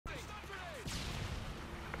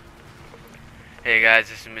Hey guys,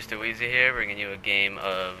 this is Mr. Weezy here, bringing you a game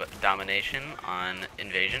of Domination on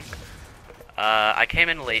Invasion. I came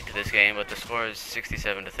in late to this game, but the score is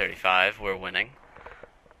 67 to 35. We're winning.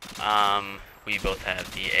 We both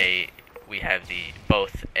have the A. We have the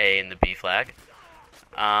both A and the B flag.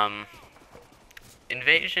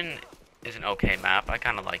 Invasion is an okay map. I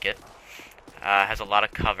kind of like it. Has a lot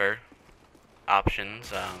of cover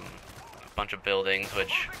options, a bunch of buildings,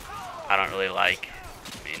 which I don't really like.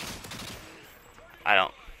 I mean,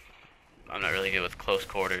 I'm not really good with close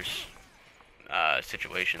quarters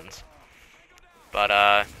situations. But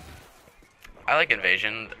I like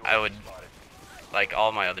Invasion. I would, like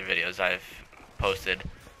all my other videos I've posted,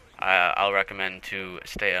 I'll recommend to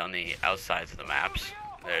stay on the outsides of the maps.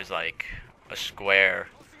 There's like a square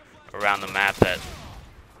around the map that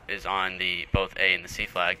is on the both A and the C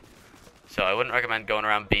flag. So I wouldn't recommend going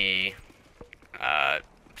around B.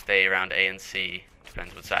 Stay around A and C,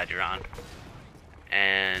 depends what side you're on.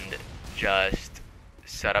 And just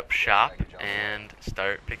set up shop and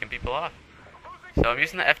start picking people off. So I'm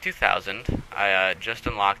using the F2000. I just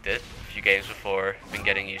unlocked it a few games before, been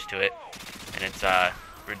getting used to it, and it's a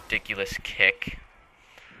ridiculous kick.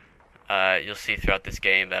 You'll see throughout this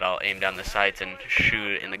game that I'll aim down the sights and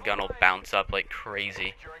shoot, and the gun will bounce up like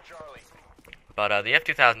crazy. But the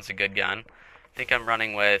F2000 is a good gun. I think I'm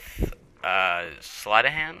running with sleight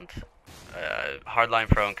of hand, Hardline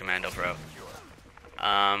Pro, and Commando Pro.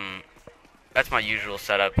 That's my usual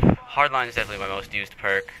setup. Hardline is definitely my most used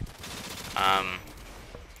perk.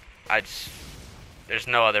 There's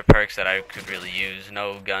no other perks that I could really use.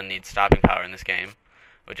 No gun needs stopping power in this game,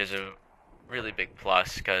 which is a really big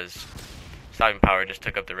plus because stopping power just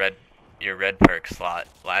took up your red perk slot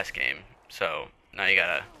last game. So now you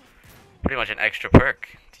got pretty much an extra perk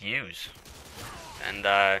to use. And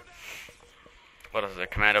what else is there?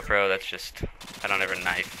 Commando Pro. That's just, I don't ever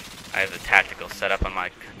knife. I have the tactical setup on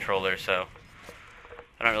my controller, so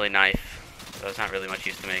I don't really knife. So it's not really much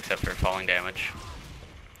use to me except for falling damage.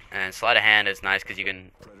 And sleight of hand is nice because you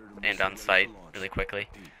can aim down sight really quickly,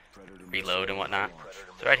 reload and whatnot.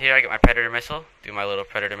 So right here I get my Predator Missile, do my little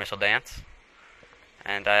Predator Missile dance.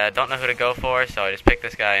 And I don't know who to go for, so I just pick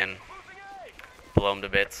this guy and blow him to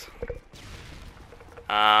bits.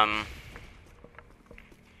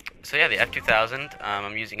 So yeah, the F2000,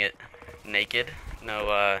 I'm using it naked,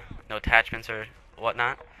 no attachments or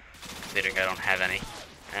whatnot, considering I don't have any.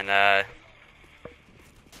 And as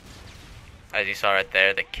you saw right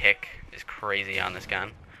there, the kick is crazy on this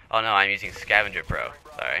gun. Oh no, I'm using Scavenger Pro,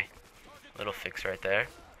 sorry. Little fix right there.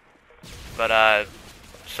 But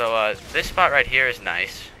this spot right here is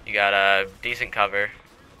nice. You got a decent cover.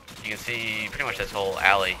 You can see pretty much this whole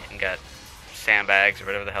alley, and got sandbags or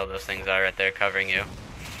whatever the hell those things are right there covering you.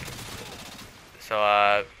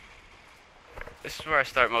 So this is where I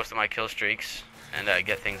start most of my kill streaks and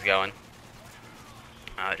get things going.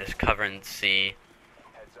 Just cover and see.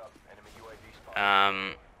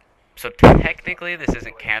 So technically this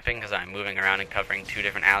isn't camping because I'm moving around and covering two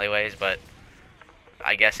different alleyways, but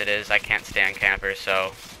I guess it is. I can't stand campers,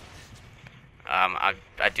 so I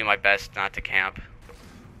do my best not to camp.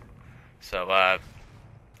 So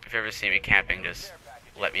if you ever see me camping, just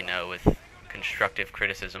let me know with constructive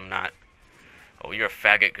criticism, not, oh, you're a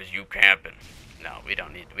faggot because you camping. No, we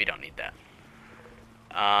don't need that.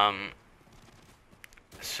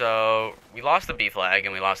 So we lost the B flag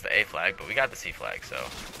and we lost the A flag, but we got the C flag, so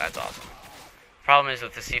that's awesome. Problem is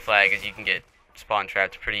with the C flag is you can get spawn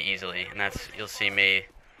trapped pretty easily, and that's, you'll see me.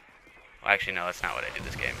 Well, actually no, that's not what I do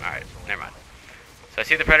this game. All right, never mind. So I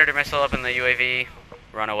see the Predator Missile up in the UAV,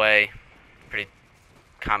 run away. Pretty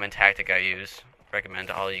common tactic I use. Recommend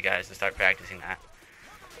to all you guys to start practicing that.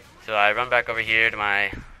 So I run back over here to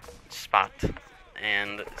my spot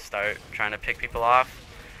and start trying to pick people off.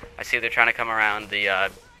 I see they're trying to come around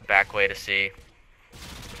the back way to C,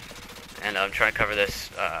 and I'm trying to cover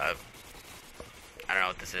this, I don't know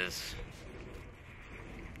what this is,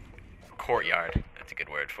 courtyard, that's a good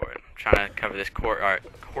word for it. I'm trying to cover this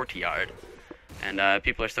courtyard, and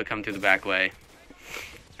people are still coming through the back way,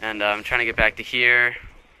 and I'm trying to get back to here,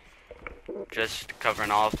 just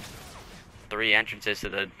covering all three entrances to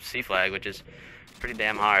the C flag, which is pretty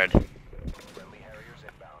damn hard.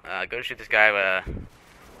 Go to shoot this guy, but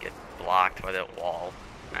get blocked by that wall.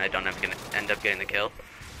 I don't end up getting the kill.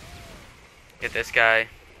 Get this guy.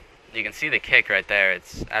 You can see the kick right there.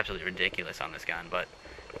 It's absolutely ridiculous on this gun, but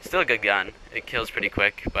it's still a good gun. It kills pretty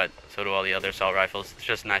quick, but so do all the other assault rifles. It's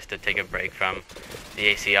just nice to take a break from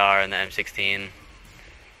the ACR and the M16.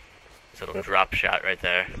 This little drop shot right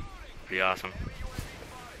there. Pretty awesome.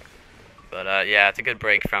 But yeah, it's a good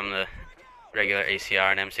break from the regular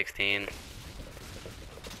ACR and M16.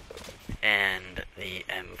 and the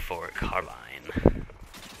M4 carbine.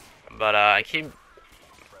 But I keep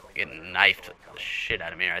getting knifed the shit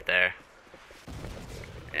out of me right there.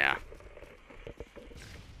 Yeah.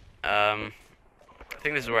 I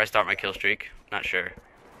think this is where I start my kill streak. Not sure.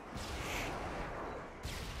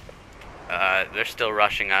 They're still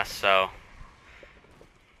rushing us, so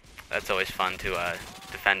that's always fun to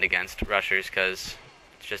defend against rushers, because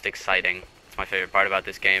it's just exciting. It's my favorite part about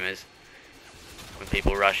this game, is when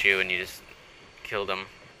people rush you and you just kill them.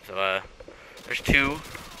 So there's two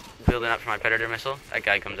building up for my Predator missile. That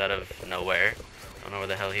guy comes out of nowhere. Don't know where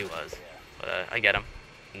the hell he was, but I get him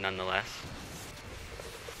nonetheless.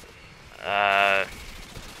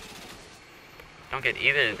 Don't get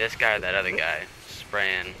either this guy or that other guy.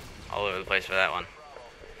 Spraying all over the place for that one.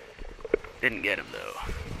 Didn't get him though.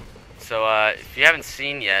 So if you haven't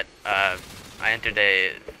seen yet, I entered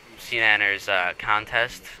a Cnanners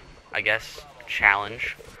contest, I guess,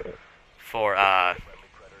 challenge for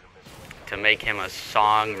to make him a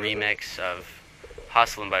song remix of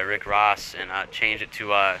Hustlin' by Rick Ross and change it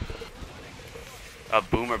to a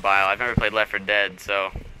boomer bile. I've never played Left 4 Dead,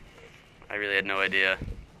 so I really had no idea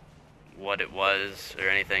what it was or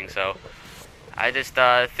anything, so I just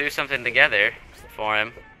threw something together for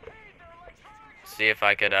him, see if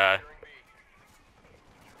I could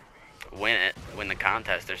win the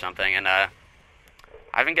contest or something. And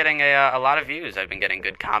I've been getting a lot of views. I've been getting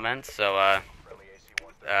good comments, so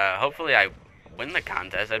hopefully I win the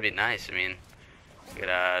contest. That'd be nice. I mean, could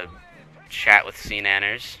chat with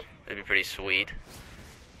Cnanners. That'd be pretty sweet.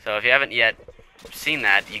 So if you haven't yet seen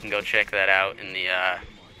that, you can go check that out in the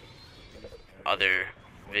other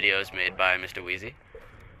videos made by Mr. Wheezy.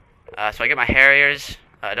 So I get my Harriers.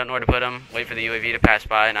 I don't know where to put them. Wait for the UAV to pass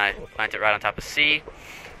by, and I plant it right on top of C.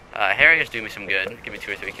 Harriers do me some good. Give me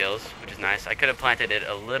 2 or 3 kills, which is nice. I could have planted it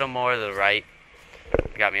a little more to the right.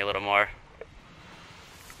 Got me a little more.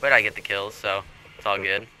 But I get the kills, so it's all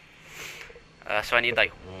good. So I need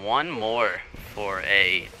like one more for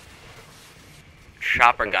a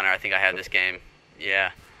Choppa Gunner. I think I had this game.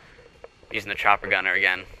 Yeah. Using the Choppa Gunner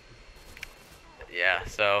again. Yeah,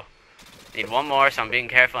 so need one more, so I'm being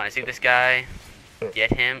careful. And I see this guy,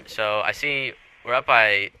 get him. So I see we're up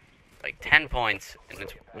by like 10 points, and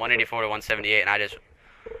it's 184 to 178, and I just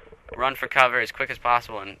run for cover as quick as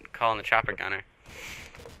possible and call in the Choppa Gunner,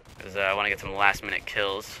 because I want to get some last-minute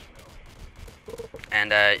kills.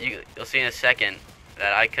 And you'll see in a second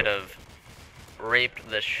that I could have raped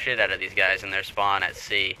the shit out of these guys in their spawn at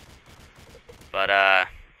C, but I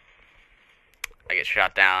get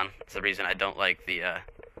shot down. It's the reason I don't like the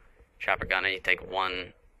Choppa Gunner. You take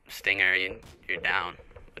one stinger, you're down,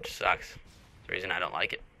 which sucks. It's the reason I don't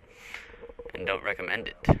like it and don't recommend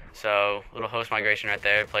it. So, little host migration right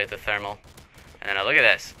there, play with the thermal. And then look at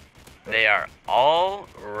this. They are all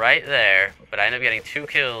right there, but I end up getting 2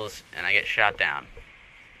 kills and I get shot down.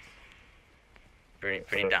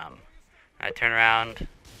 Pretty dumb. I turn around,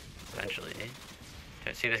 eventually.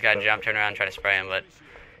 See this guy jump, turn around, try to spray him, but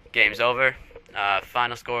game's over.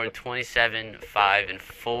 Final score 27, 5, and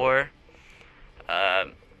 4.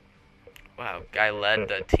 Wow, guy led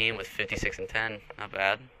the team with 56 and 10. Not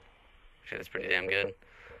bad. Actually, that's pretty damn good.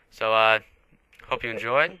 So, hope you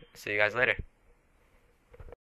enjoyed. See you guys later.